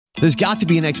There's got to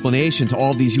be an explanation to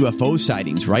all these UFO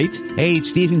sightings, right? Hey,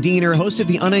 it's Stephen Diener, host of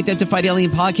the Unidentified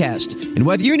Alien Podcast. And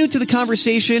whether you're new to the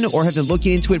conversation or have been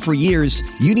looking into it for years,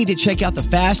 you need to check out the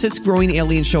fastest growing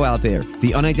alien show out there,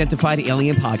 the Unidentified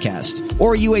Alien Podcast,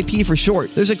 or UAP for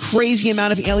short. There's a crazy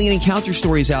amount of alien encounter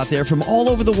stories out there from all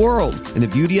over the world. And the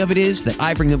beauty of it is that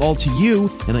I bring them all to you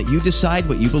and let you decide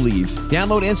what you believe.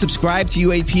 Download and subscribe to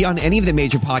UAP on any of the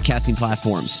major podcasting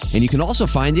platforms. And you can also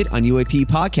find it on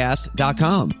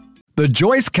UAPpodcast.com. The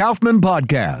Joyce Kaufman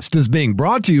Podcast is being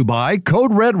brought to you by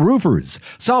Code Red Roofers,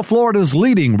 South Florida's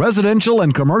leading residential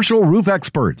and commercial roof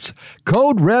experts.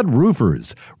 Code Red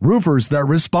Roofers, roofers that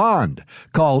respond.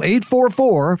 Call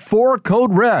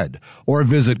 844-4-CODE-RED or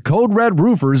visit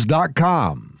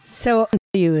CodeRedRoofers.com. So,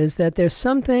 you is that there's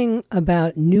something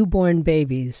about newborn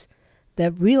babies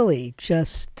that really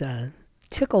just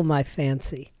tickle my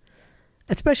fancy,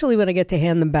 especially when I get to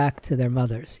hand them back to their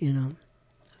mothers, you know.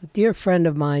 A dear friend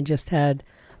of mine just had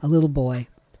a little boy,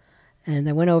 and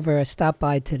I stopped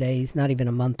by today. He's not even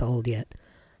a month old yet.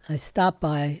 I stopped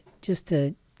by just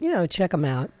to, check him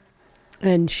out.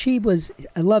 And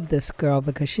I love this girl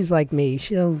because she's like me.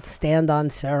 She don't stand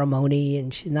on ceremony,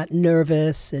 and she's not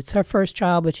nervous. It's her first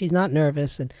child, but she's not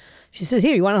nervous. And she says,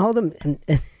 "Here, you want to hold him?" And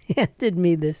handed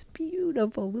me this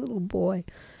beautiful little boy.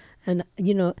 And,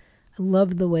 I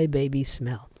love the way babies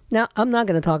smell. Now, I'm not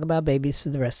going to talk about babies for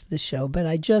the rest of the show, but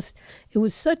it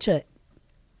was such an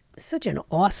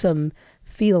awesome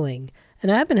feeling,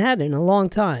 and I haven't had it in a long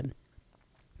time.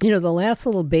 The last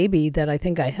little baby that I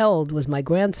think I held was my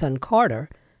grandson, Carter,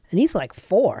 and he's like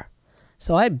 4,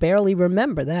 so I barely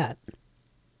remember that.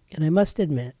 And I must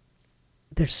admit,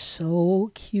 they're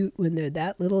so cute when they're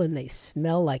that little and they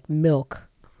smell like milk.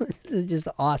 It's just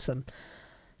awesome.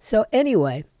 So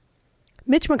anyway,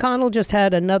 Mitch McConnell just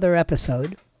had another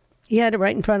episode. He had it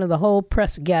right in front of the whole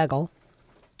press gaggle,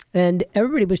 and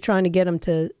everybody was trying to get him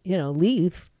to,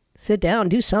 leave, sit down,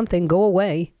 do something, go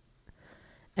away,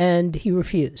 and he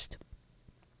refused.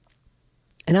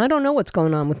 And I don't know what's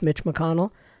going on with Mitch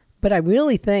McConnell, but I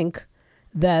really think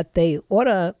that they ought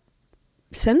to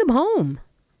send him home.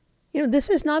 This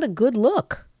is not a good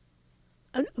look.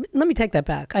 Let me take that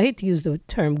back. I hate to use the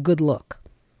term good look.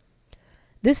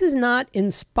 This is not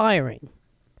inspiring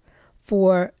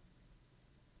for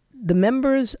the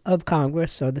members of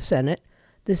Congress or the Senate.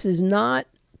 This is not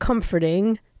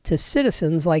comforting to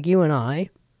citizens like you and I.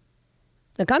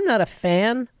 Like, I'm not a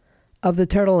fan of the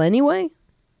turtle anyway,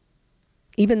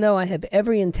 even though I have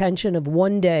every intention of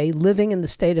one day living in the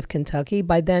state of Kentucky.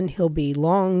 By then, he'll be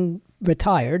long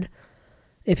retired.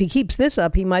 If he keeps this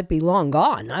up, he might be long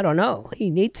gone. I don't know.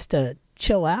 He needs to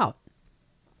chill out.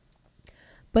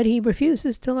 But he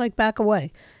refuses to, back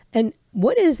away. And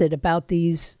what is it about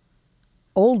these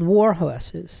old war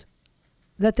horses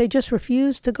that they just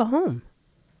refuse to go home?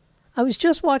 I was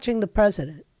just watching the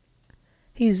president.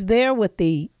 He's there with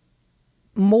the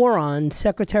moron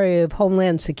Secretary of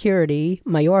Homeland Security,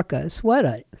 Mayorkas.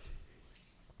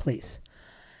 Please.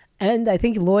 And I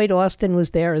think Lloyd Austin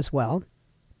was there as well.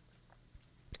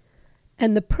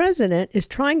 And the president is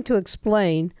trying to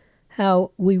explain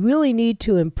how we really need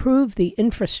to improve the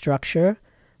infrastructure,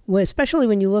 especially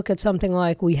when you look at something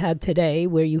like we had today,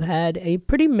 where you had a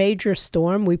pretty major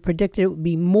storm. We predicted it would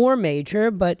be more major,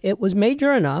 but it was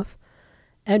major enough.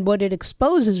 And what it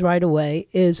exposes right away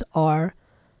is our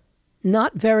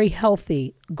not very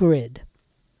healthy grid.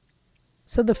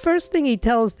 So the first thing he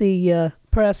tells the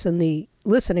press and the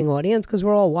listening audience, because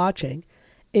we're all watching,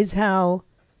 is how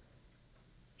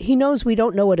he knows we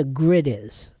don't know what a grid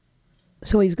is.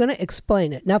 So he's going to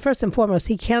explain it. Now, first and foremost,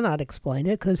 he cannot explain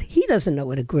it because he doesn't know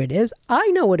what a grid is. I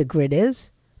know what a grid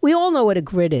is. We all know what a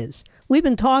grid is. We've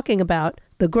been talking about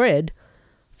the grid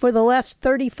for the last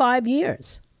 35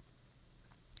 years.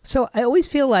 So I always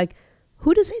feel like,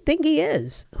 who does he think he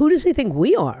is? Who does he think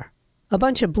we are? A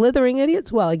bunch of blithering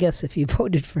idiots? Well, I guess if you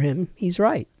voted for him, he's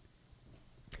right.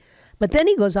 But then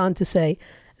he goes on to say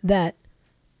that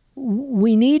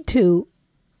we need to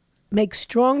make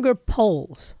stronger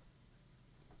poles.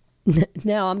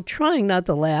 Now, I'm trying not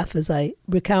to laugh as I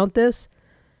recount this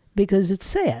because it's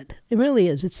sad. It really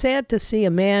is. It's sad to see a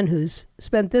man who's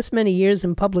spent this many years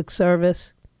in public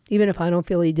service, even if I don't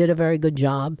feel he did a very good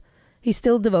job. He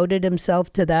still devoted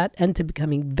himself to that and to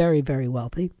becoming very, very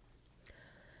wealthy.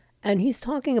 And he's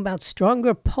talking about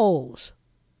stronger poles.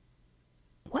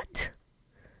 What?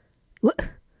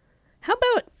 How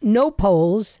about no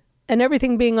poles and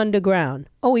everything being underground?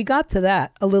 Oh, we got to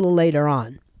that a little later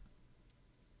on.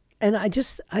 And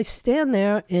I stand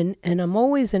there and I'm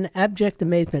always in abject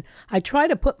amazement. I try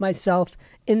to put myself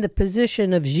in the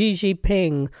position of Xi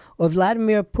Jinping or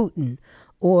Vladimir Putin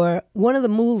or one of the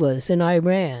mullahs in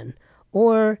Iran,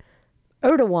 or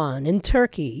Erdogan in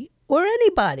Turkey, or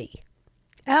anybody,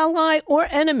 ally or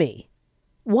enemy,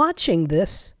 watching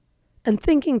this and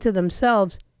thinking to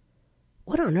themselves,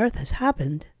 what on earth has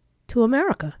happened to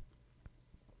America?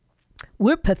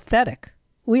 We're pathetic.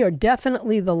 We are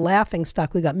definitely the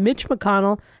laughingstock. We got Mitch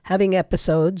McConnell having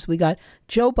episodes. We got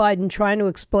Joe Biden trying to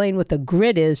explain what the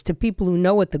grid is to people who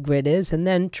know what the grid is, and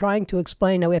then trying to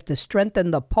explain how we have to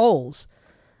strengthen the polls.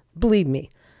 Believe me,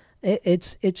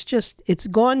 it's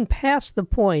gone past the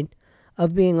point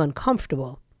of being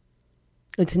uncomfortable.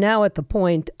 It's now at the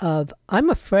point of, I'm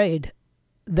afraid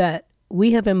that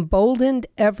we have emboldened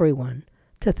everyone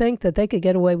to think that they could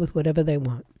get away with whatever they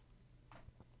want.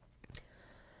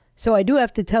 So I do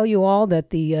have to tell you all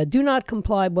that the do not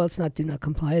comply, well, it's not do not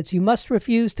comply, it's you must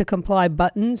refuse to comply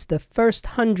buttons. The first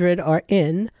 100 are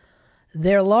in.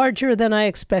 They're larger than I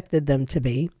expected them to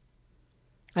be.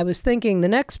 I was thinking the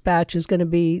next batch is going to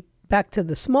be back to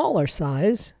the smaller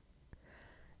size.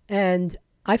 And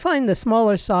I find the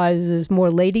smaller size is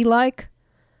more ladylike,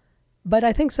 but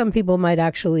I think some people might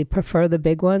actually prefer the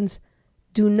big ones.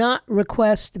 Do not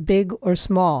request big or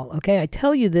small, okay? I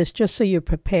tell you this just so you're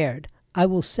prepared. I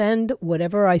will send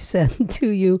whatever I send to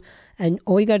you, and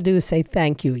all you got to do is say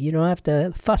thank you. You don't have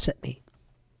to fuss at me.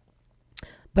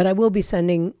 But I will be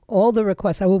sending all the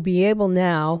requests. I will be able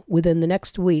now, within the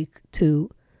next week, to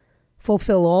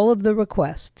fulfill all of the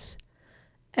requests.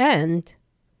 And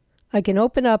I can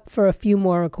open up for a few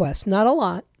more requests. Not a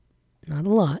lot.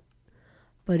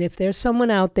 But if there's someone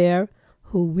out there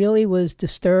who really was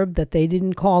disturbed that they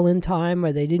didn't call in time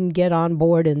or they didn't get on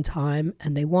board in time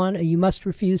and they want a you must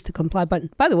refuse to comply button.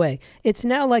 By the way, it's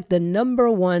now like the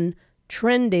 #1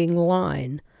 trending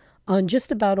line on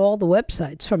just about all the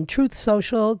websites, from Truth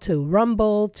Social to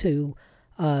Rumble to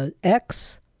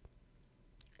X.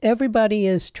 Everybody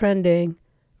is trending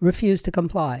refuse to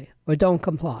comply or don't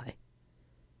comply.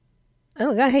 And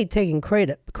look, I hate taking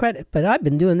credit, but I've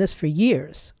been doing this for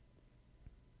years.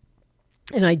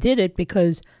 And I did it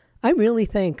because I really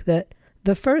think that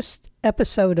the first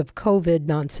episode of COVID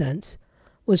nonsense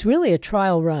was really a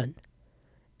trial run.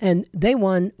 And they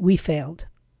won, we failed.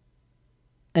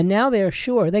 And now they're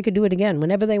sure they could do it again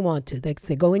whenever they want to. They could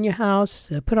say, go in your house,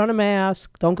 put on a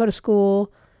mask, don't go to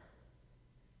school.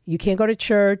 You can't go to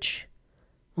church.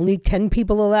 Only 10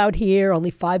 people allowed here,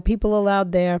 only 5 people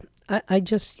allowed there. I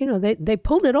just, they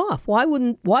pulled it off. Why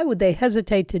would they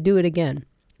hesitate to do it again?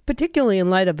 Particularly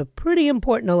in light of a pretty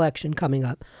important election coming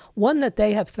up, one that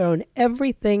they have thrown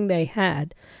everything they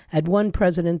had at one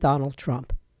President Donald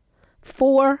Trump.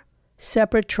 4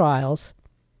 separate trials.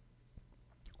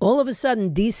 All of a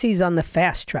sudden, D.C.'s on the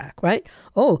fast track, right?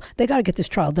 Oh, they got to get this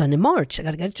trial done in March. They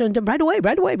got to get it done right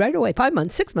away. 5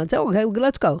 months, 6 months. Oh, okay,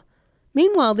 let's go.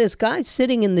 Meanwhile, there's guys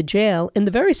sitting in the jail in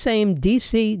the very same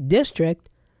D.C. district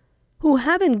who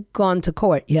haven't gone to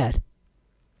court yet.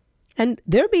 And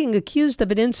they're being accused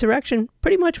of an insurrection,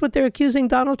 pretty much what they're accusing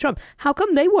Donald Trump. How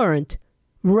come they weren't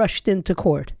rushed into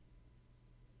court?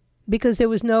 Because there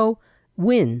was no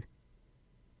win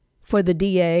for the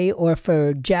DA or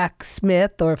for Jack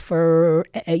Smith or for,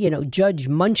 Judge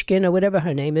Munchkin or whatever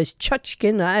her name is,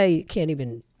 Chuchkin. I can't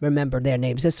even remember their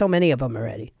names. There's so many of them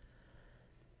already.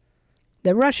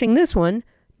 They're rushing this one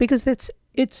because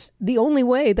it's the only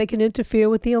way they can interfere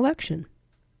with the election.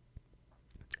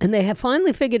 And they have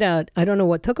finally figured out, I don't know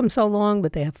what took them so long,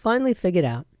 but they have finally figured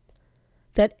out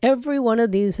that every one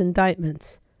of these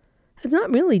indictments have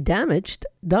not really damaged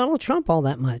Donald Trump all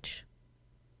that much.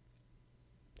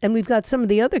 And we've got some of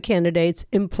the other candidates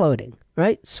imploding,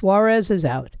 right? Suarez is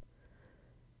out.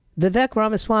 Vivek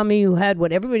Ramaswamy, who had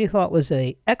what everybody thought was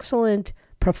an excellent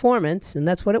performance, and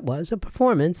that's what it was, a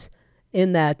performance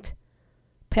in that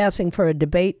passing for a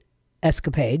debate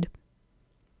escapade.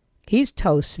 He's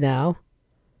toast now.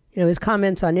 His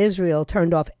comments on Israel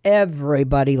turned off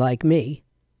everybody like me.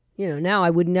 Now I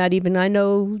would not even, I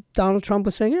know Donald Trump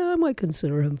was saying, I might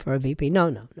consider him for a VP.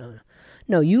 No.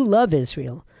 No, you love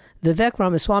Israel. Vivek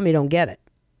Ramaswamy don't get it.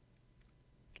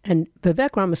 And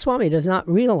Vivek Ramaswamy does not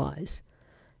realize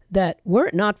that were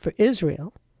it not for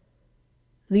Israel,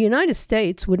 the United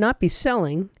States would not be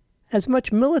selling as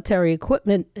much military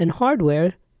equipment and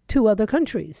hardware to other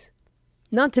countries.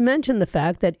 Not to mention the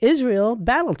fact that Israel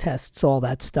battle tests all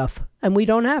that stuff, and we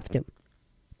don't have to.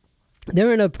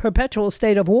 They're in a perpetual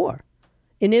state of war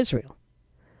in Israel.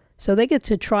 So they get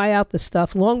to try out the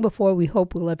stuff long before we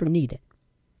hope we'll ever need it.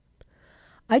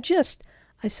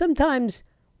 I sometimes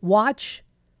watch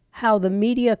how the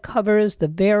media covers the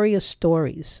various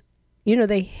stories.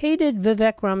 They hated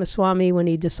Vivek Ramaswamy when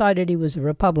he decided he was a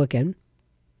Republican,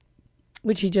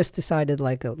 which he just decided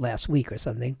like last week or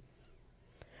something.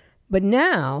 But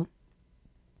now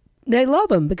they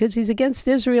love him because he's against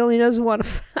Israel. He doesn't want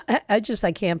to.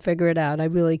 I can't figure it out. I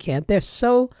really can't. They're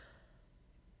so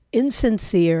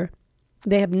insincere.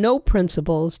 They have no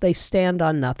principles. They stand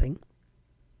on nothing.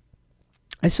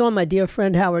 I saw my dear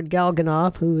friend Howard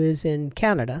Galganoff, who is in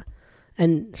Canada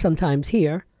and sometimes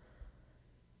here.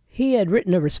 He had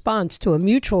written a response to a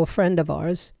mutual friend of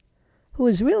ours who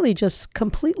has really just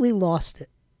completely lost it.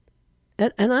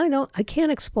 And I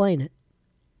can't explain it.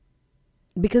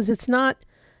 Because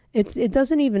it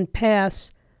doesn't even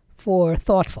pass for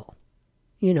thoughtful.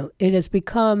 It has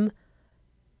become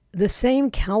the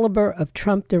same caliber of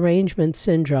Trump derangement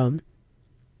syndrome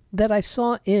that I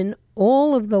saw in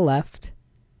all of the left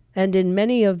and in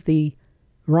many of the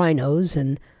rhinos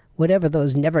and whatever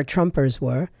those never-Trumpers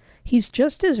were. He's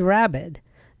just as rabid.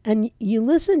 And you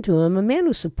listen to him, a man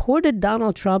who supported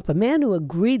Donald Trump, a man who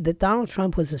agreed that Donald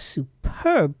Trump was a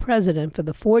superb president for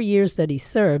the 4 years that he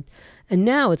served. And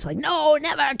now it's like, no,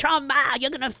 never, Trump,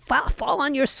 you're going to fall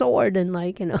on your sword. And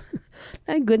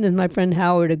thank goodness my friend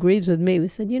Howard agrees with me. We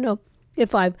said,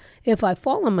 if I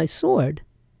fall on my sword,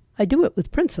 I do it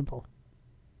with principle.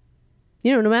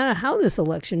 No matter how this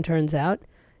election turns out,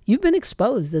 you've been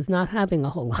exposed as not having a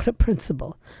whole lot of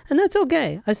principle. And that's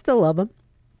okay. I still love him.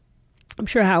 I'm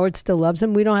sure Howard still loves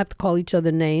him. We don't have to call each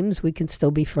other names. We can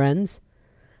still be friends.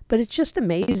 But it's just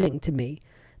amazing to me.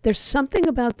 There's something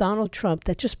about Donald Trump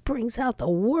that just brings out the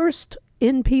worst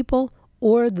in people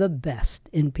or the best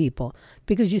in people.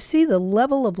 Because you see the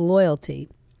level of loyalty.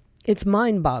 It's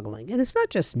mind-boggling. And it's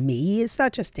not just me. It's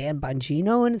not just Dan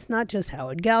Bongino. And it's not just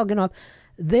Howard Galganoff.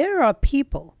 There are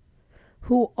people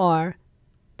who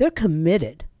they're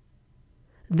committed.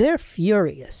 They're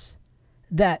furious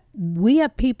that we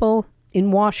have people in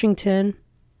Washington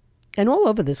and all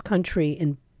over this country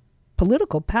in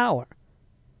political power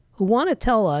who want to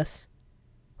tell us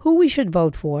who we should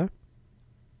vote for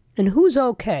and who's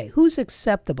okay, who's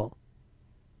acceptable.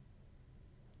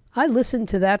 I listened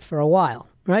to that for a while,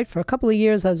 right? For a couple of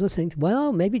years I was listening to,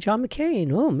 well, maybe John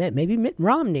McCain, maybe Mitt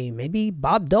Romney, maybe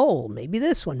Bob Dole, maybe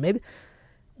this one, maybe.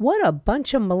 What a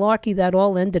bunch of malarkey that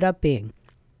all ended up being.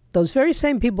 Those very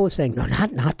same people were saying, no,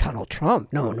 not Donald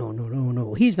Trump.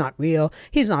 No. He's not real.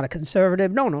 He's not a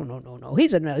conservative. No.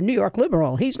 He's a New York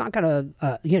liberal. He's not going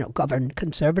to, govern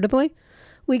conservatively.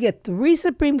 We get 3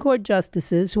 Supreme Court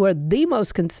justices who are the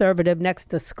most conservative next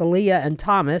to Scalia and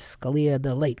Thomas, Scalia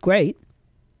the late great.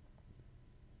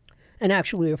 And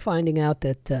actually we're finding out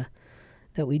that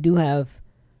we do have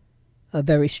a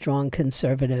very strong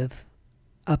conservative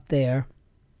up there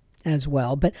as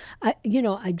well. But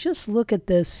I just look at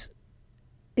this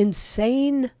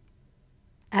insane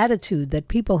attitude that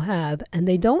people have, and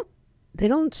they don't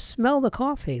smell the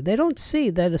coffee. They don't see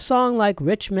that a song like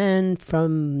Richmond,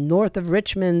 from north of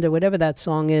Richmond, or whatever that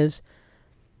song is,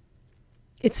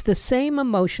 it's the same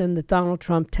emotion that Donald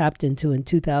Trump tapped into in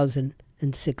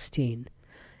 2016.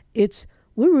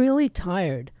 We're really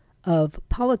tired of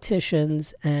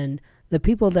politicians and the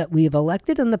people that we've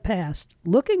elected in the past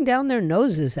looking down their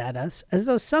noses at us as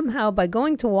though somehow by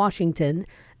going to Washington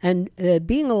and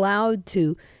being allowed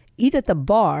to eat at the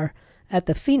bar at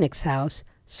the Phoenix House,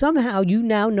 somehow you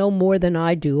now know more than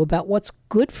I do about what's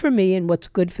good for me and what's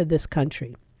good for this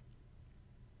country.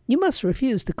 You must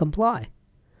refuse to comply.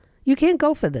 You can't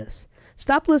go for this.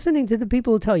 Stop listening to the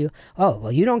people who tell you, oh,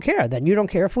 well, you don't care. Then you don't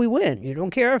care if we win. You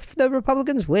don't care if the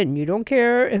Republicans win. You don't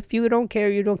care if you don't care.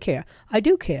 You don't care. I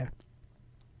do care.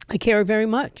 I care very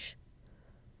much.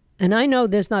 And I know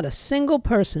there's not a single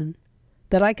person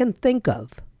that I can think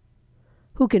of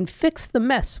who can fix the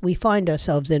mess we find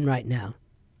ourselves in right now,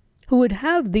 who would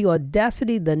have the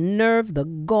audacity, the nerve, the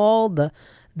gall,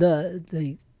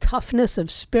 the toughness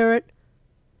of spirit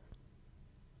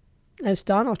as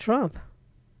Donald Trump.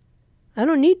 I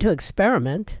don't need to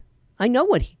experiment. I know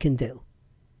what he can do.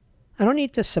 I don't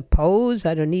need to suppose.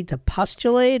 I don't need to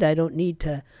postulate. I don't need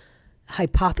to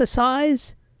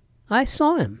hypothesize. I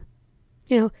saw him.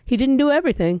 He didn't do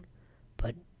everything,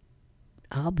 but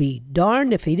I'll be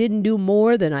darned if he didn't do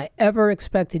more than I ever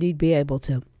expected he'd be able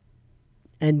to.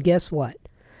 And guess what?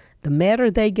 The madder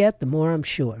they get, the more I'm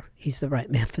sure he's the right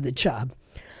man for the job.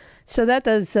 So that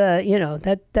does,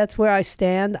 that's where I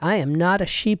stand. I am not a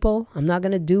sheeple. I'm not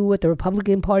going to do what the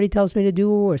Republican Party tells me to do,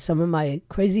 or some of my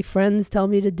crazy friends tell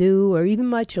me to do, or even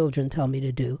my children tell me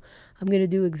to do. I'm going to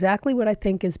do exactly what I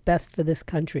think is best for this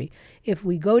country. If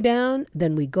we go down,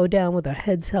 then we go down with our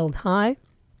heads held high.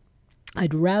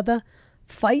 I'd rather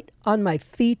fight on my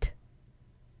feet.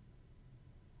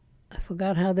 I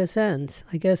forgot how this ends.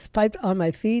 I guess fight on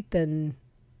my feet than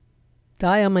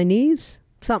die on my knees.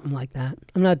 Something like that.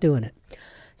 I'm not doing it.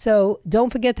 So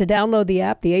don't forget to download the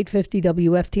app, the 850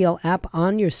 WFTL app,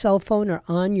 on your cell phone or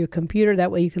on your computer. That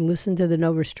way you can listen to the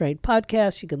No Restraint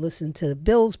podcast. You can listen to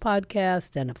Bill's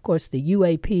podcast and, of course, the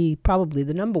UAP, probably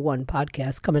the number one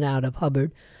podcast coming out of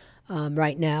Hubbard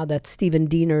right now. That's Stephen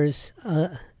Diener's,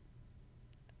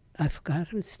 I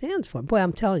forgot what it stands for. Boy,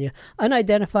 I'm telling you,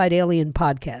 Unidentified Alien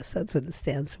Podcast. That's what it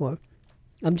stands for.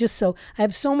 I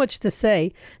have so much to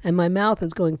say, and my mouth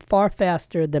is going far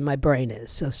faster than my brain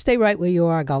is. So stay right where you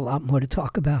are. I got a lot more to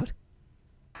talk about.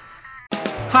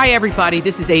 Hi, everybody.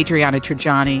 This is Adriana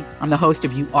Trajani. I'm the host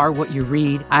of You Are What You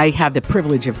Read. I have the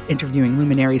privilege of interviewing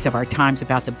luminaries of our times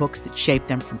about the books that shaped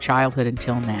them from childhood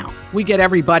until now. We get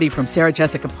everybody from Sarah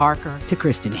Jessica Parker to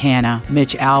Kristen Hanna,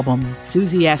 Mitch Albom,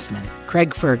 Susie Essman,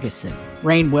 Craig Ferguson,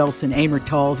 Rainn Wilson, Amor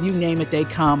Tolls, you name it, they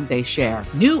come, they share.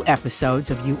 New episodes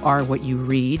of You Are What You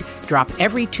Read drop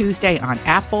every Tuesday on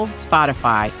Apple,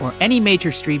 Spotify, or any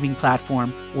major streaming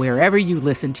platform wherever you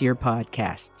listen to your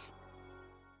podcasts.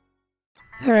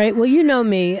 All right. Well, you know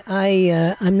me.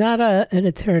 I'm not an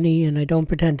attorney, and I don't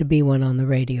pretend to be one on the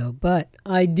radio, but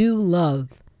I do love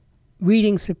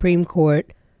reading Supreme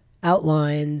Court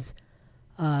outlines,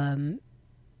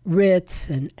 writs,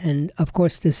 and of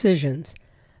course, decisions.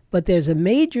 But there's a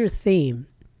major theme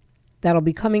that'll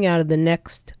be coming out of the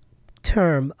next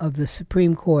term of the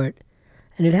Supreme Court,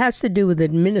 and it has to do with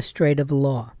administrative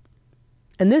law.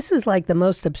 And this is like the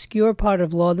most obscure part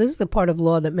of law. This is the part of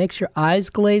law that makes your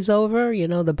eyes glaze over, you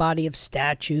know, the body of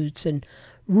statutes and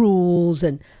rules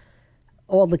and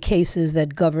all the cases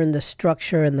that govern the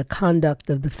structure and the conduct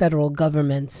of the federal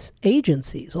government's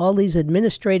agencies, all these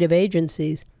administrative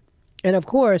agencies. And of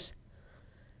course,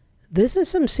 this is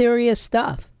some serious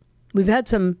stuff. We've had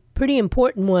some pretty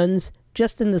important ones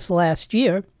just in this last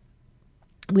year.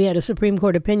 We had a Supreme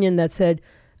Court opinion that said,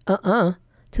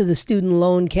 to the student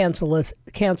loan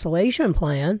cancellation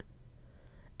plan.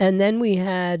 And then we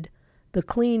had the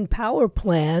Clean Power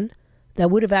Plan that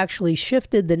would have actually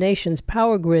shifted the nation's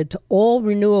power grid to all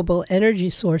renewable energy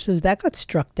sources. That got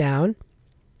struck down.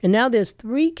 And now there's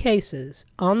 3 cases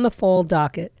on the fall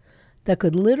docket that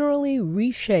could literally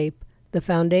reshape the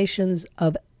foundations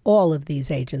of all of these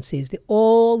agencies,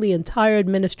 the entire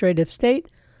administrative state,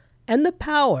 and the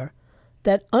power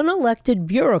that unelected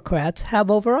bureaucrats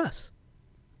have over us.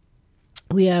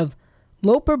 We have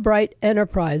Loper Bright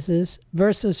Enterprises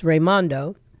versus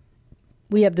Raimondo.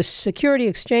 We have the Security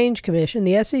Exchange Commission,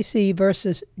 the SEC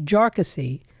versus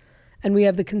JARCASI. And we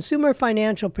have the Consumer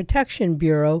Financial Protection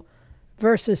Bureau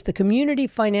versus the Community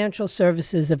Financial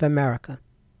Services of America.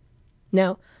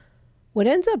 Now, what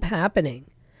ends up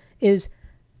happening is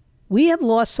we have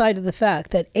lost sight of the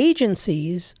fact that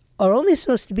agencies are only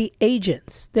supposed to be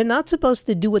agents. They're not supposed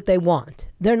to do what they want.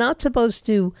 They're not supposed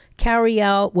to carry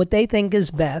out what they think is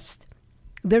best.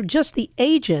 They're just the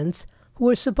agents who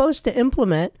are supposed to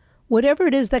implement whatever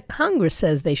it is that Congress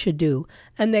says they should do.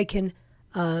 And they can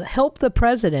help the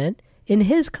president in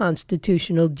his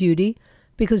constitutional duty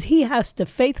because he has to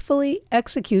faithfully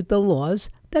execute the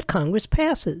laws that Congress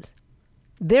passes.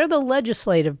 They're the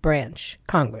legislative branch,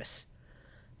 Congress.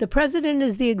 The president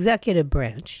is the executive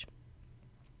branch.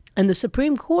 And the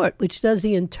Supreme Court, which does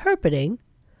the interpreting,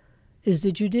 is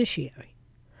the judiciary.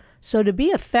 So to be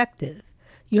effective,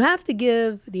 you have to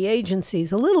give the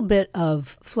agencies a little bit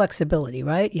of flexibility,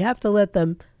 right? You have to let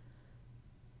them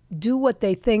do what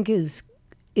they think is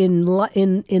in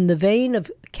the vein of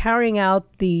carrying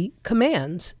out the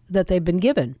commands that they've been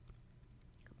given.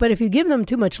 But if you give them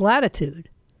too much latitude,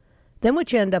 then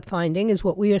what you end up finding is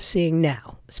what we are seeing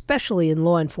now, especially in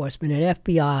law enforcement and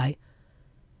FBI,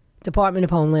 Department of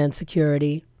Homeland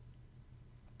Security.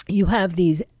 You have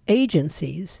these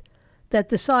agencies that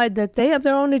decide that they have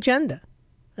their own agenda.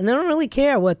 And they don't really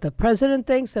care what the president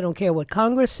thinks. They don't care what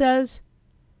Congress says.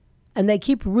 And they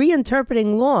keep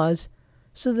reinterpreting laws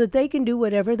so that they can do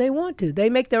whatever they want to. They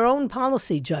make their own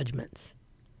policy judgments.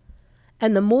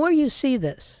 And the more you see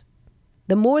this,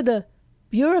 the more the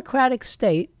bureaucratic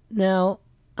state, now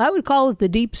I would call it the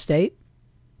deep state,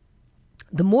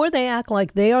 the more they act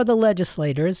like they are the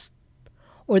legislators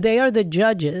or they are the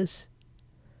judges,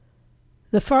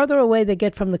 the farther away they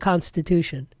get from the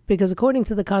Constitution. Because according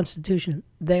to the Constitution,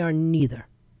 they are neither.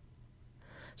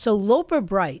 So Loper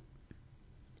Bright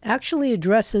actually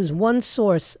addresses one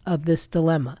source of this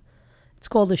dilemma. It's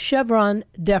called the Chevron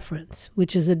deference,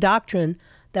 which is a doctrine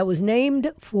that was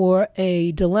named for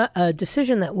a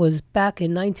decision that was back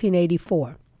in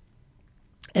 1984.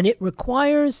 And it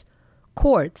requires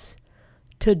courts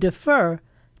to defer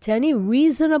to any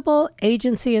reasonable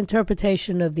agency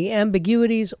interpretation of the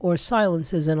ambiguities or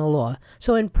silences in a law.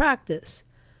 So in practice,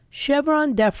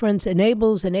 Chevron deference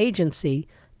enables an agency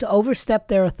to overstep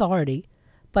their authority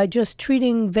by just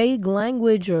treating vague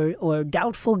language or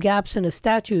doubtful gaps in a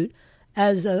statute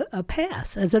as a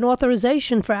pass, as an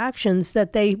authorization for actions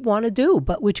that they want to do,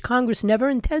 but which Congress never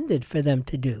intended for them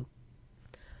to do.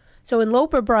 So in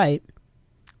Loper Bright,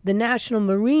 the National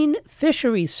Marine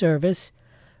Fisheries Service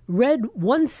read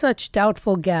one such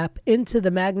doubtful gap into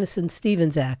the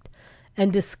Magnuson-Stevens Act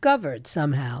and discovered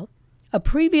somehow a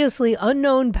previously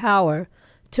unknown power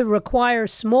to require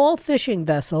small fishing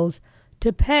vessels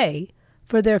to pay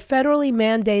for their federally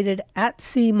mandated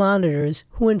at-sea monitors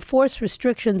who enforce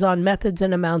restrictions on methods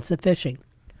and amounts of fishing.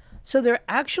 So they're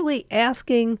actually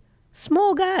asking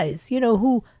small guys,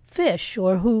 who fish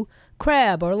or who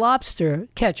crab or lobster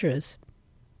catchers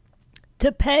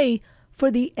to pay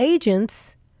for the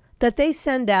agents that they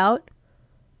send out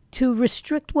to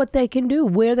restrict what they can do,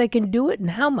 where they can do it,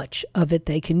 and how much of it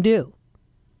they can do.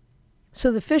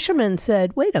 So the fishermen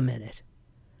said, wait a minute,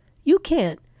 you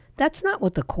can't. That's not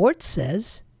what the court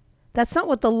says. That's not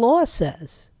what the law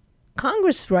says.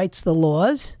 Congress writes the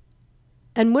laws,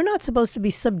 and we're not supposed to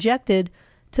be subjected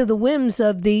to the whims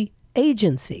of the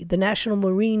agency, the National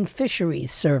Marine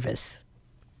Fisheries Service.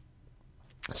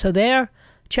 So they're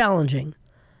challenging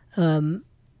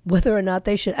whether or not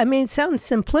they should. I mean, it sounds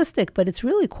simplistic, but it's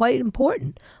really quite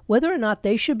important. Whether or not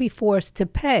they should be forced to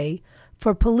pay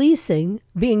for policing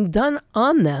being done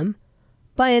on them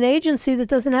by an agency that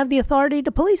doesn't have the authority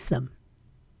to police them.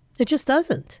 It just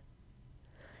doesn't.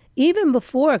 Even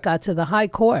before it got to the high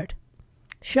court,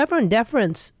 Chevron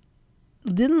deference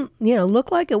didn't,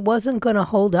 look like it wasn't going to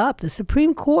hold up. The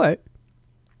Supreme Court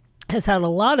has had a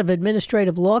lot of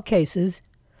administrative law cases,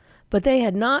 but they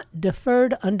had not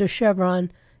deferred under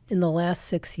Chevron in the last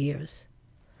 6 years.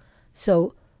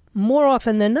 So more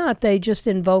often than not, they just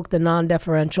invoke the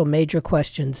non-deferential major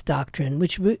questions doctrine,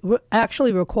 which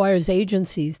actually requires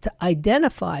agencies to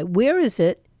identify where is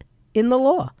it in the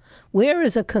law. Where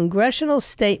is a congressional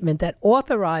statement that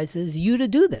authorizes you to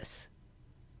do this?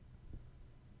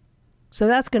 So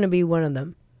that's going to be one of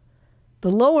them.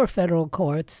 The lower federal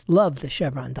courts love the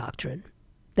Chevron doctrine.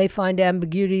 They find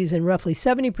ambiguities in roughly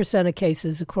 70% of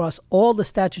cases across all the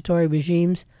statutory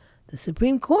regimes. The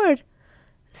Supreme Court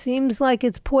seems like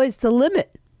it's poised to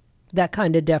limit that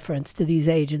kind of deference to these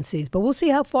agencies, but we'll see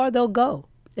how far they'll go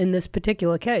in this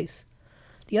particular case.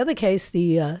 The other case,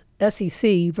 the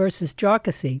SEC versus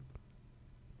Jarkissi,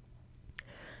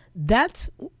 that's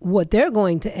what they're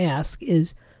going to ask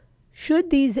is, should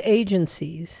these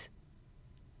agencies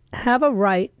have a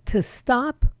right to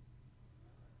stop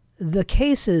the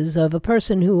cases of a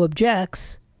person who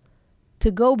objects to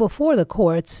go before the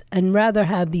courts and rather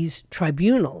have these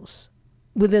tribunals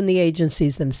within the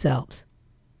agencies themselves,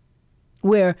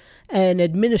 where an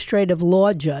administrative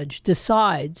law judge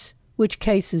decides which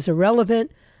cases are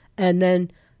relevant, and then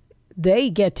they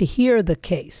get to hear the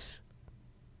case.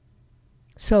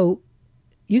 So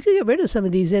you could get rid of some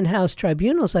of these in-house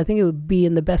tribunals. I think it would be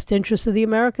in the best interest of the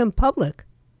American public.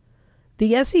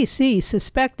 The SEC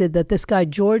suspected that this guy,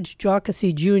 George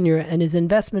Jarkissi Jr., and his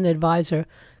investment advisor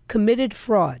committed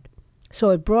fraud.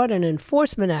 So it brought an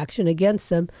enforcement action against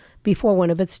them before one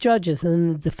of its judges.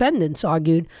 And the defendants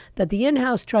argued that the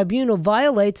in-house tribunal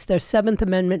violates their Seventh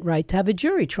Amendment right to have a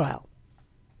jury trial.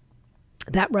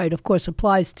 That right, of course,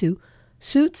 applies to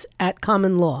suits at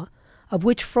common law, of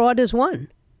which fraud is one.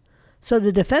 So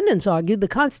the defendants argued the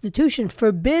Constitution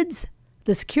forbids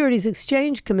the Securities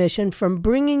Exchange Commission from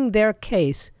bringing their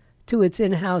case to its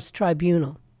in-house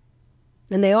tribunal.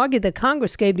 And they argued that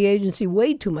Congress gave the agency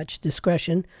way too much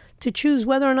discretion to choose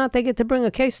whether or not they get to bring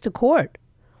a case to court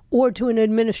or to an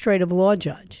administrative law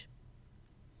judge.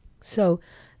 So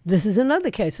this is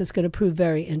another case that's going to prove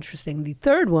very interesting. The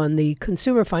third one, the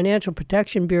Consumer Financial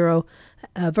Protection Bureau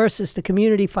versus the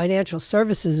Community Financial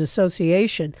Services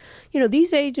Association.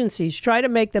 These agencies try to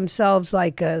make themselves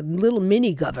like little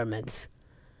mini governments.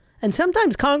 And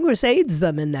sometimes Congress aids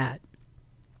them in that.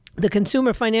 The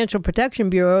Consumer Financial Protection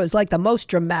Bureau is like the most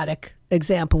dramatic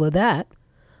example of that.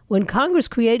 When Congress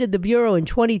created the Bureau in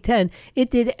 2010, it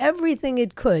did everything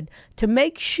it could to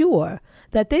make sure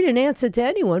that they didn't answer to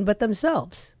anyone but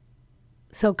themselves.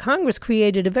 So Congress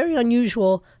created a very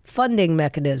unusual funding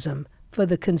mechanism for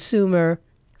the Consumer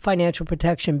Financial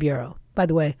Protection Bureau, by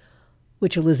the way,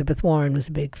 which Elizabeth Warren was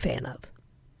a big fan of.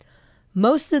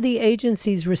 Most of the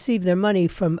agencies receive their money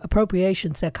from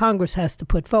appropriations that Congress has to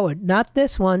put forward. Not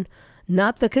this one,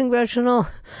 not the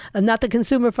not the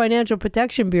Consumer Financial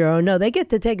Protection Bureau. No, they get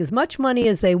to take as much money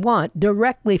as they want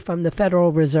directly from the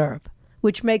Federal Reserve,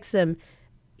 which makes them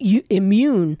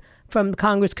immune from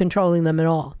Congress controlling them at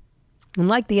all. And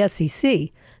like the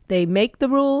SEC, they make the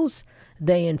rules,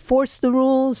 they enforce the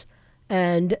rules,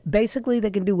 And basically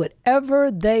they can do whatever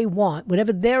they want,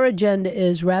 whatever their agenda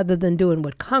is, rather than doing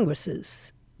what Congress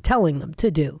is telling them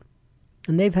to do.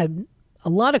 And they've had a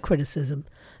lot of criticism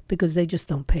because they just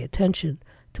don't pay attention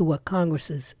to what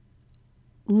Congress's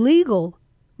legal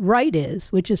right is,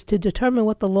 which is to determine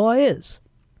what the law is.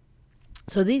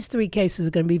 So these three cases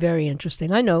are going to be very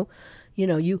interesting. I know,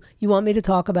 you want me to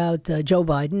talk about Joe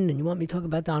Biden and you want me to talk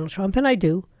about Donald Trump, and I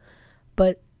do.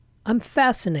 But I'm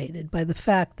fascinated by the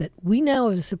fact that we now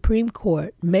have a Supreme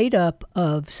Court made up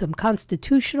of some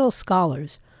constitutional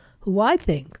scholars who I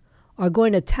think are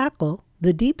going to tackle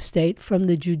the deep state from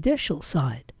the judicial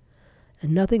side.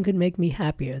 And nothing could make me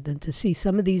happier than to see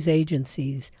some of these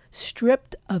agencies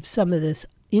stripped of some of this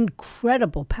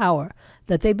incredible power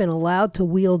that they've been allowed to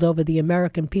wield over the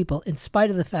American people, in spite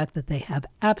of the fact that they have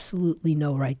absolutely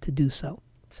no right to do so.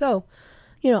 So,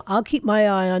 I'll keep my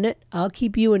eye on it. I'll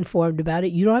keep you informed about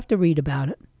it. You don't have to read about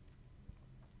it,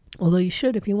 although you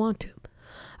should if you want to.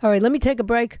 All right, let me take a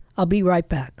break. I'll be right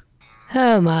back.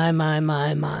 Oh,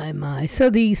 my. So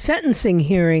the sentencing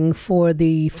hearing for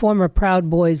the former Proud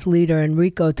Boys leader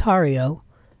Enrico Tarrio,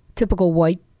 typical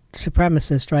white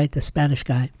supremacist, right, the Spanish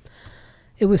guy,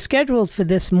 it was scheduled for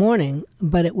this morning,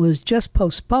 but it was just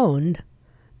postponed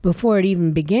before it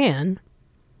even began.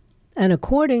 And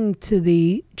according to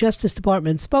the Justice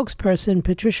Department spokesperson,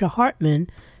 Patricia Hartman,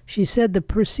 she said the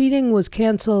proceeding was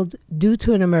canceled due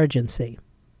to an emergency.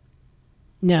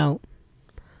 Now,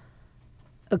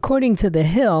 according to The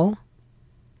Hill,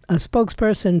 a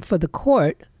spokesperson for the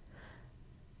court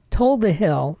told The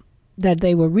Hill that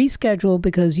they were rescheduled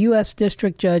because U.S.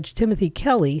 District Judge Timothy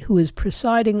Kelly, who is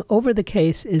presiding over the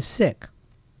case, is sick.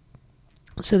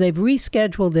 So they've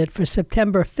rescheduled it for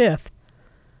September 5th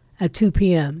at 2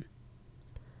 p.m.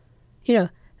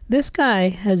 This guy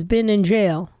has been in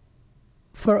jail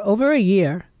for over a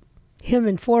year, him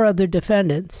and 4 other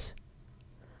defendants,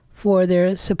 for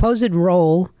their supposed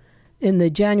role in the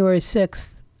January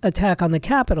 6th attack on the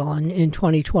Capitol in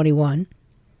 2021.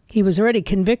 He was already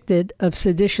convicted of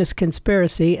seditious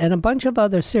conspiracy and a bunch of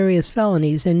other serious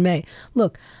felonies in May.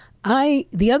 Look,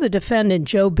 the other defendant,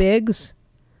 Joe Biggs,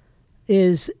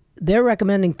 they're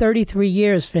recommending 33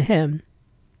 years for him.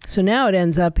 So now it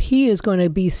ends up he is going to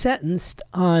be sentenced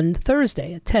on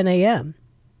Thursday at 10 a.m.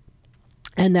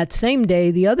 And that same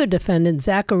day, the other defendant,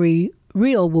 Zachary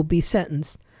Real, will be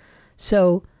sentenced.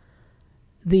 So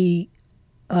the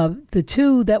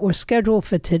two that were scheduled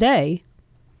for today,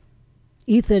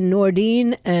 Ethan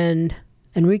Nordine and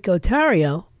Enrico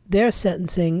Tarrio, their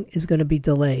sentencing is going to be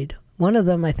delayed. One of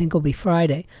them, I think, will be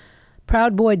Friday.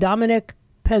 Proud Boy Dominic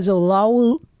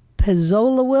Pezzolawil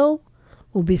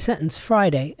will be sentenced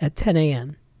Friday at 10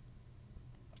 a.m.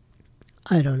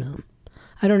 I don't know.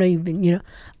 I don't even,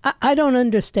 I don't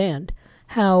understand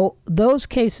how those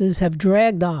cases have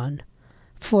dragged on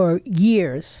for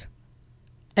years,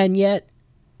 and yet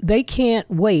they can't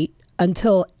wait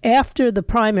until after the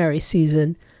primary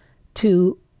season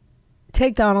to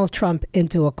take Donald Trump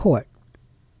into a court.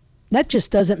 That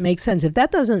just doesn't make sense. If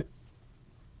that doesn't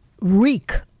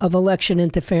reek of election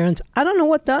interference, I don't know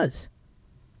what does.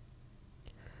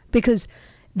 Because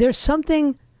there's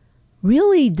something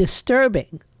really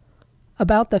disturbing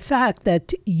about the fact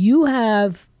that you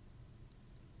have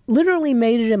literally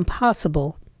made it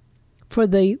impossible for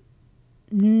the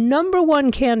number one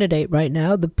candidate right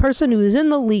now, the person who is in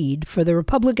the lead for the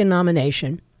Republican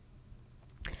nomination.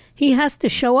 He has to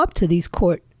show up to these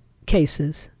court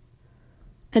cases.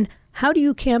 And how do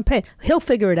you campaign? He'll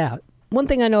figure it out. One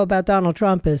thing I know about Donald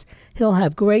Trump is he'll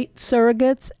have great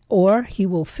surrogates, or he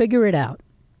will figure it out.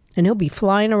 And he'll be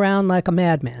flying around like a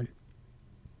madman.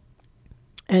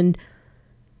 And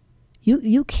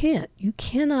you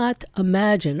cannot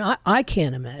imagine, I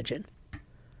can't imagine,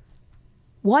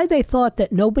 why they thought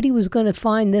that nobody was going to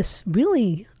find this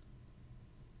really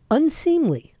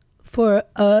unseemly for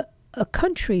a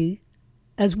country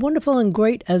as wonderful and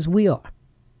great as we are.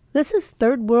 This is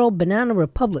third world banana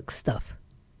republic stuff.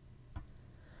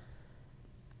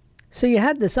 So you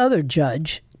had this other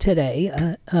judge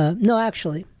today. No,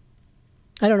 actually,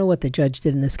 I don't know what the judge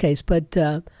did in this case, but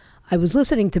I was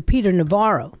listening to Peter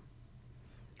Navarro,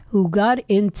 who got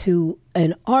into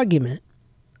an argument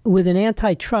with an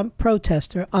anti-Trump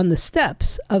protester on the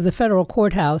steps of the federal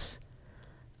courthouse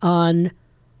on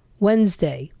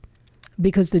Wednesday,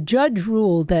 because the judge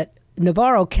ruled that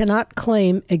Navarro cannot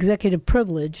claim executive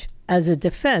privilege as a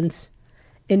defense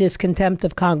in his contempt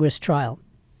of Congress trial.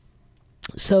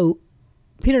 So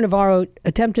Peter Navarro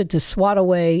attempted to swat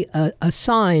away a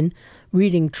sign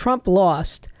reading "Trump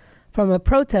lost" from a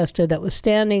protester that was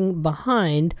standing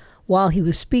behind while he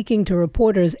was speaking to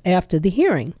reporters after the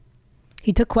hearing.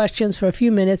 He took questions for a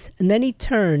few minutes, and then he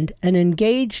turned and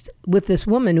engaged with this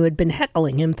woman who had been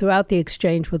heckling him throughout the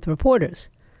exchange with reporters.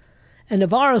 A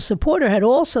Navarro supporter had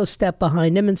also stepped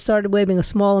behind him and started waving a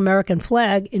small American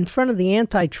flag in front of the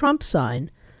anti-Trump sign.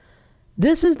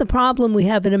 This is the problem we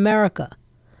have in America.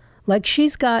 Like,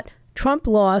 she's got Trump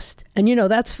lost, and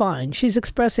that's fine. She's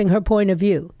expressing her point of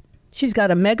view. She's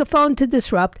got a megaphone to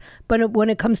disrupt, but when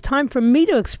it comes time for me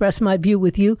to express my view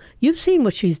with you, you've seen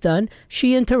what she's done.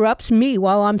 She interrupts me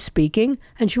while I'm speaking,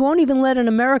 and she won't even let an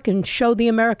American show the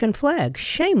American flag.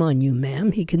 Shame on you,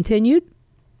 ma'am, he continued.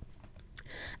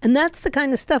 And that's the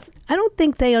kind of stuff, I don't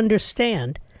think they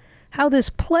understand how this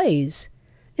plays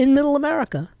in Middle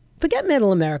America. Forget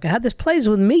Middle America, how this plays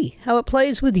with me, how it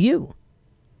plays with you.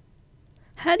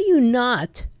 How do you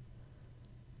not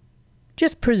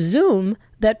just presume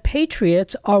that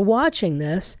patriots are watching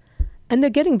this and they're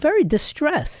getting very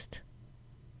distressed?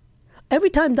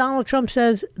 Every time Donald Trump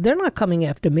says, they're not coming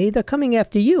after me, they're coming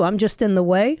after you, I'm just in the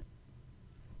way,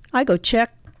 I go,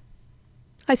 check.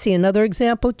 I see another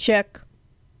example, check.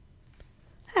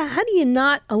 How do you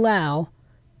not allow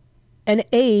an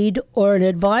aide or an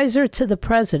advisor to the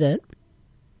president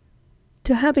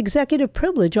to have executive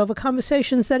privilege over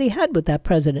conversations that he had with that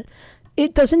president?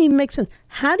 It doesn't even make sense.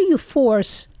 How do you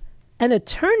force an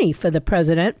attorney for the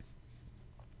president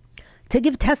to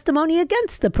give testimony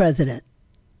against the president?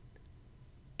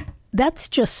 That's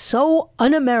just so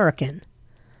un-American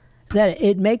that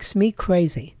it makes me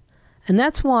crazy. And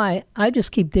that's why I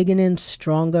just keep digging in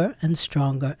stronger and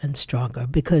stronger and stronger,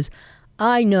 because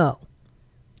I know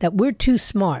that we're too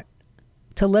smart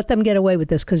to let them get away with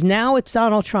this, because now it's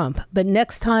Donald Trump, but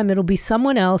next time it'll be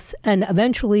someone else, and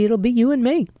eventually it'll be you and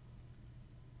me.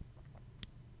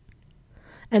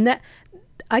 And that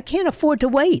I can't afford to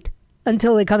wait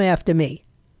until they come after me.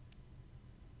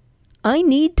 I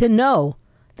need to know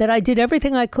that I did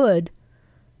everything I could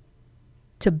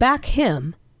to back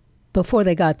him before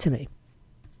they got to me.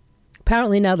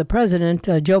 Apparently now the president,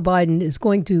 Joe Biden, is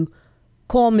going to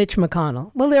call Mitch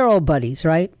McConnell. Well, they're old buddies,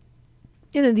 right?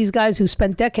 These guys who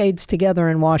spent decades together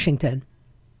in Washington.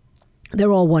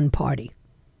 They're all one party.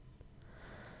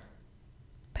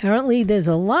 Apparently there's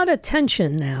a lot of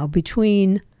tension now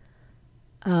between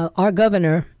our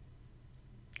governor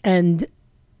and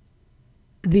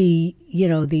the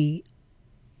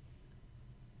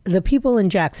people in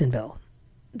Jacksonville.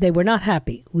 They were not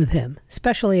happy with him,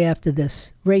 especially after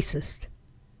this racist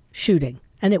shooting.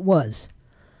 And it was.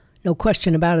 No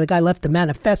question about it. The guy left a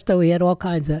manifesto. He had all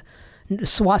kinds of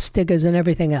swastikas and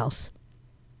everything else.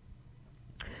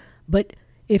 But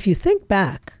if you think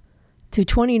back to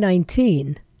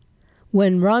 2019,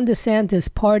 when Ron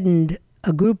DeSantis pardoned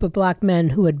a group of black men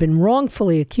who had been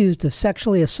wrongfully accused of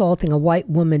sexually assaulting a white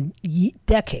woman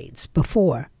decades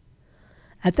before,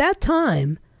 at that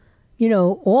time,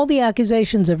 all the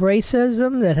accusations of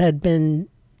racism that had been,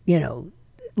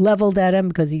 leveled at him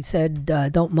because he said,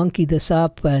 don't monkey this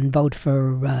up and vote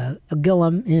for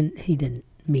Gillum. And he didn't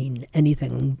mean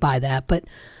anything by that. But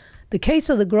the case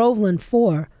of the Groveland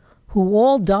Four, who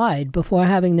all died before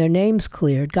having their names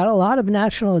cleared, got a lot of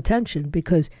national attention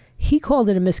because he called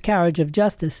it a miscarriage of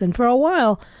justice. And for a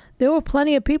while, there were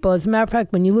plenty of people. As a matter of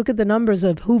fact, when you look at the numbers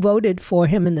of who voted for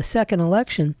him in the second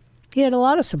election, he had a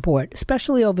lot of support,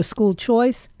 especially over school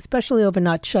choice, especially over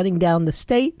not shutting down the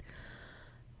state,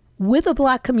 with the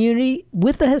black community,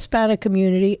 with the Hispanic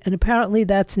community, and apparently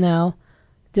that's now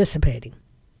dissipating.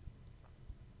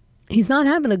 He's not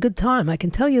having a good time, I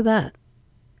can tell you that.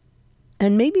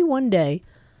 And maybe one day,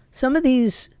 some of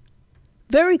these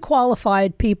very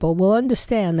qualified people will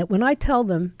understand that when I tell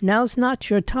them, now's not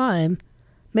your time,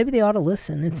 maybe they ought to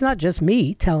listen. It's not just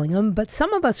me telling them, but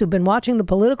some of us who've been watching the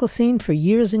political scene for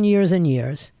years and years and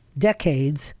years,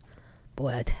 decades.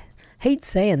 Boy, I hate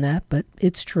saying that, but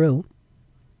it's true.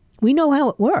 We know how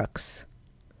it works.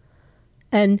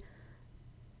 And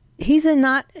he's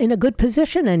not in a good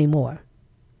position anymore.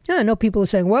 Yeah, I know people are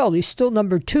saying, well, he's still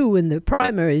number 2 in the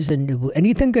primaries and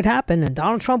anything could happen and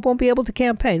Donald Trump won't be able to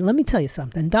campaign. Let me tell you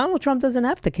something. Donald Trump doesn't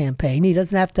have to campaign. He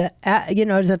doesn't have to,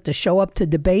 doesn't have to show up to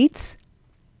debates.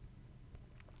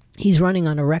 He's running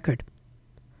on a record.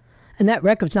 And that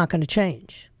record's not going to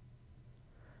change.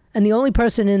 And the only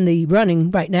person in the running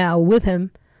right now with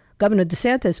him, Governor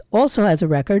DeSantis, also has a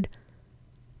record,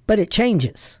 but it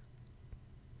changes.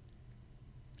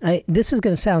 This is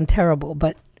going to sound terrible,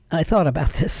 but I thought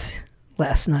about this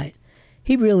last night.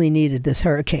 He really needed this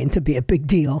hurricane to be a big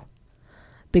deal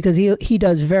because he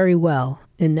does very well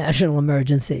in national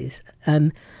emergencies.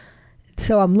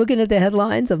 So I'm looking at the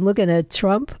headlines. I'm looking at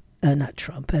Drudge.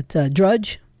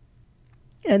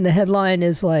 And the headline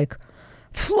is like,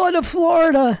 Flood of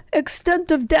Florida,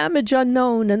 extent of damage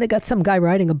unknown. And they got some guy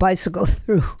riding a bicycle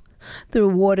through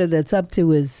water that's up to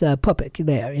his puppic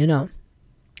there, you know.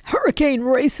 Hurricane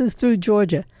races through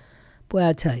Georgia. Boy,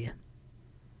 I tell you,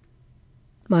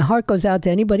 my heart goes out to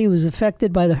anybody who was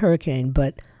affected by the hurricane.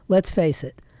 But let's face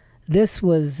it, this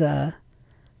was a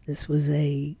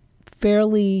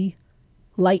fairly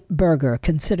light burger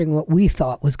considering what we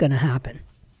thought was going to happen.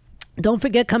 Don't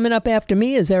forget, coming up after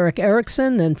me is Eric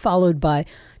Erickson, then followed by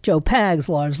Joe Pags,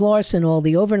 Lars Larson, all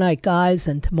the overnight guys.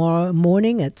 And tomorrow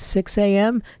morning at 6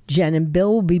 a.m., Jen and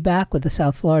Bill will be back with the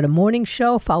South Florida Morning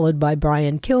Show, followed by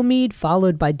Brian Kilmeade,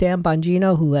 followed by Dan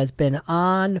Bongino, who has been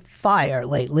on fire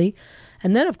lately.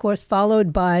 And then, of course,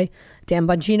 followed by Dan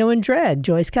Bongino and Drag,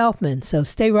 Joyce Kaufman. So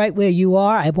stay right where you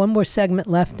are. I have one more segment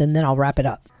left, and then I'll wrap it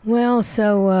up. Well,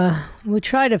 so we'll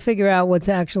try to figure out what's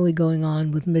actually going on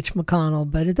with Mitch McConnell,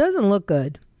 but it doesn't look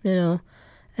good, you know.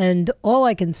 And all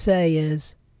I can say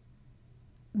is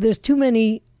there's too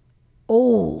many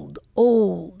old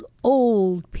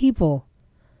people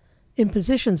in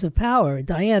positions of power.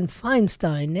 Dianne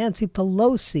Feinstein, Nancy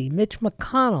Pelosi, Mitch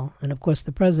McConnell, and, of course,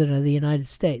 the President of the United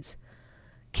States.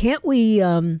 Can't we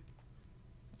do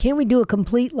a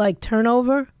complete,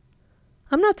 turnover?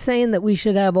 I'm not saying that we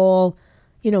should have all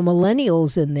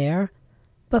millennials in there.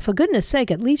 But for goodness sake,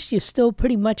 at least you still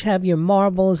pretty much have your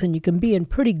marbles and you can be in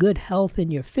pretty good health in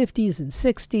your 50s and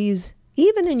 60s,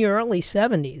 even in your early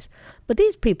 70s. But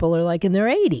these people are in their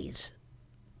 80s.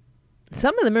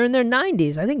 Some of them are in their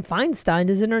 90s. I think Feinstein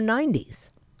is in her 90s.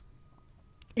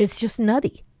 It's just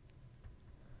nutty.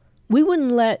 We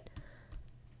wouldn't let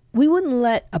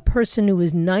a person who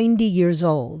is 90 years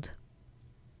old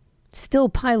still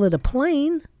pilot a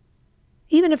plane,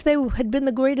 even if they had been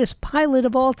the greatest pilot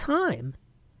of all time.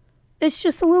 It's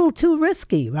just a little too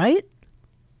risky, right?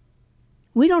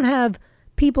 We don't have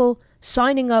people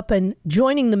signing up and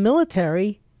joining the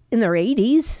military in their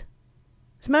 80s.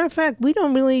 As a matter of fact, we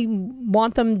don't really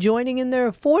want them joining in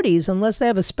their 40s unless they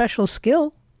have a special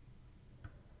skill.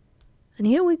 And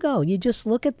here we go. You just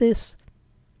look at this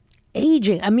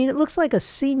aging. I mean, it looks like a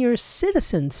senior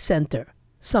citizen center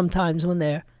sometimes when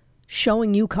they're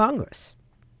showing you Congress.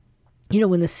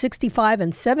 When the 65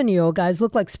 and 70-year-old guys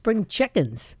look like spring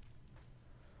chickens.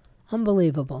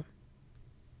 Unbelievable.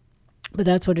 But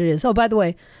that's what it is. Oh, by the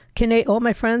way, all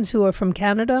my friends who are from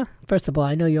Canada, first of all,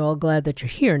 I know you're all glad that you're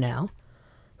here now.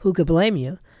 Who could blame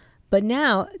you? But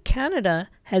now Canada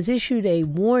has issued a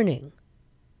warning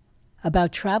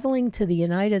about traveling to the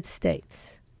United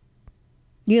States.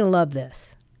 You're going to love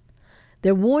this.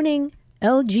 They're warning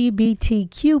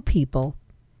LGBTQ people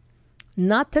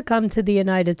not to come to the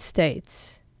United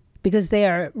States because they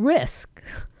are at risk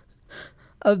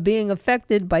of being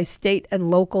affected by state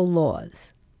and local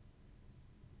laws.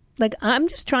 I'm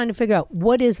just trying to figure out,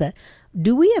 what is that?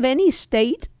 Do we have any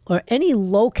state or any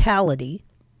locality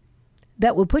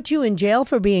that would put you in jail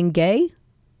for being gay?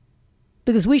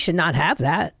 Because we should not have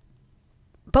that.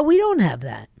 But we don't have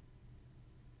that.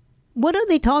 What are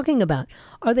they talking about?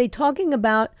 Are they talking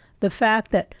about the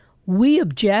fact that we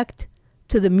object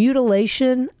to the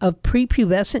mutilation of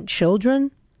prepubescent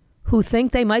children who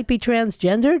think they might be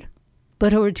transgendered,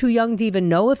 but who are too young to even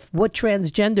know what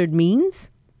transgendered means?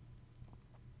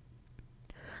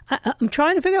 I'm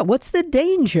trying to figure out, what's the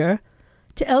danger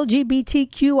to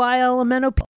LGBTQIL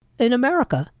in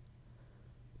America?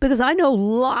 Because I know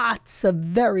lots of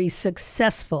very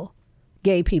successful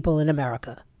gay people in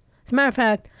America. As a matter of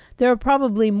fact, there are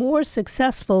probably more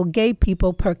successful gay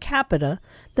people per capita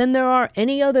than there are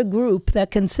any other group that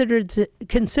considers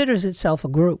itself a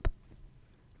group,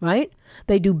 right?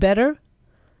 They do better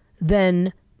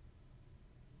than,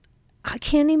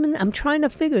 I'm trying to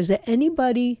figure, is there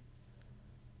anybody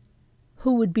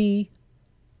who would be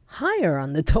higher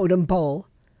on the totem pole?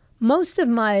 Most of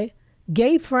my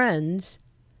gay friends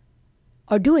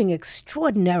are doing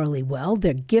extraordinarily well.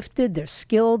 They're gifted, they're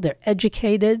skilled, they're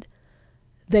educated.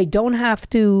 They don't have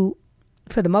to,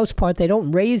 for the most part, they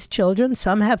don't raise children.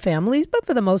 Some have families, but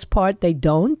for the most part, they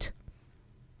don't.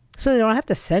 So they don't have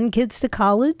to send kids to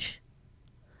college.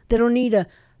 They don't need a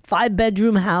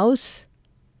 5-bedroom house.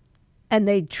 And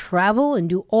they travel and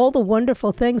do all the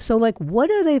wonderful things. So,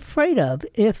 what are they afraid of?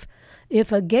 If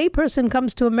a gay person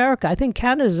comes to America, I think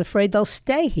Canada's afraid they'll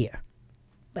stay here.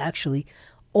 Actually,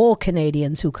 all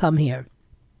Canadians who come here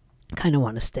kind of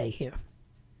want to stay here.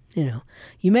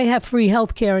 You may have free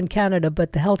health care in Canada,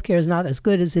 but the health care is not as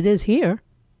good as it is here.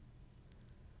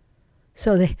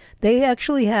 So they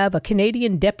actually have a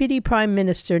Canadian deputy prime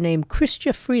minister named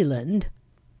Chrystia Freeland.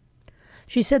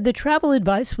 She said the travel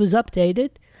advice was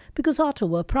updated Because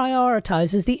Ottawa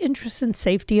prioritizes the interests and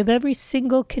safety of every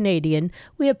single Canadian,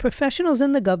 we have professionals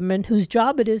in the government whose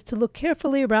job it is to look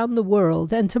carefully around the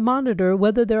world and to monitor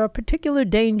whether there are particular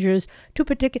dangers to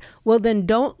particular... Well, then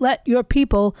don't let your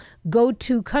people go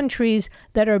to countries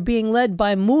that are being led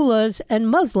by mullahs and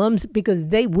Muslims, because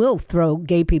they will throw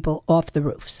gay people off the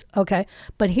roofs, okay?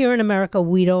 But here in America,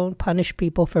 we don't punish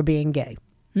people for being gay.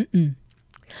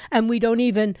 And we don't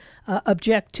even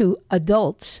object to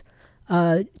adults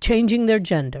changing their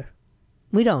gender.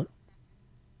 We don't.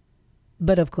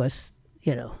 But of course,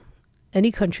 you know,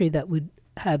 any country that would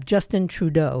have Justin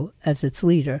Trudeau as its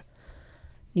leader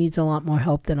needs a lot more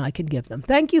help than I can give them.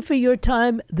 Thank you for your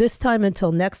time this time.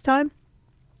 Until next time,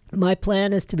 my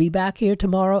plan is to be back here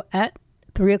tomorrow at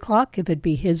 3 o'clock, if it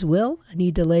be his will. Any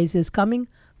delays is coming.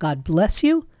 God bless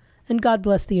you, and God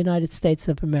bless the United States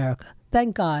of America.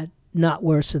 Thank God. Not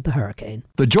worse at the hurricane.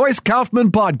 The Joyce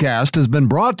Kaufman Podcast has been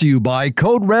brought to you by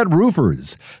Code Red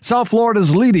Roofers, South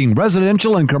Florida's leading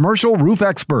residential and commercial roof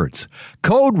experts.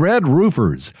 Code Red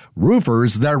Roofers,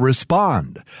 roofers that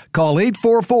respond. Call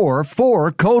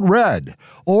 844-4-CODE-RED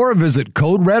or visit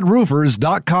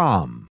CodeRedRoofers.com.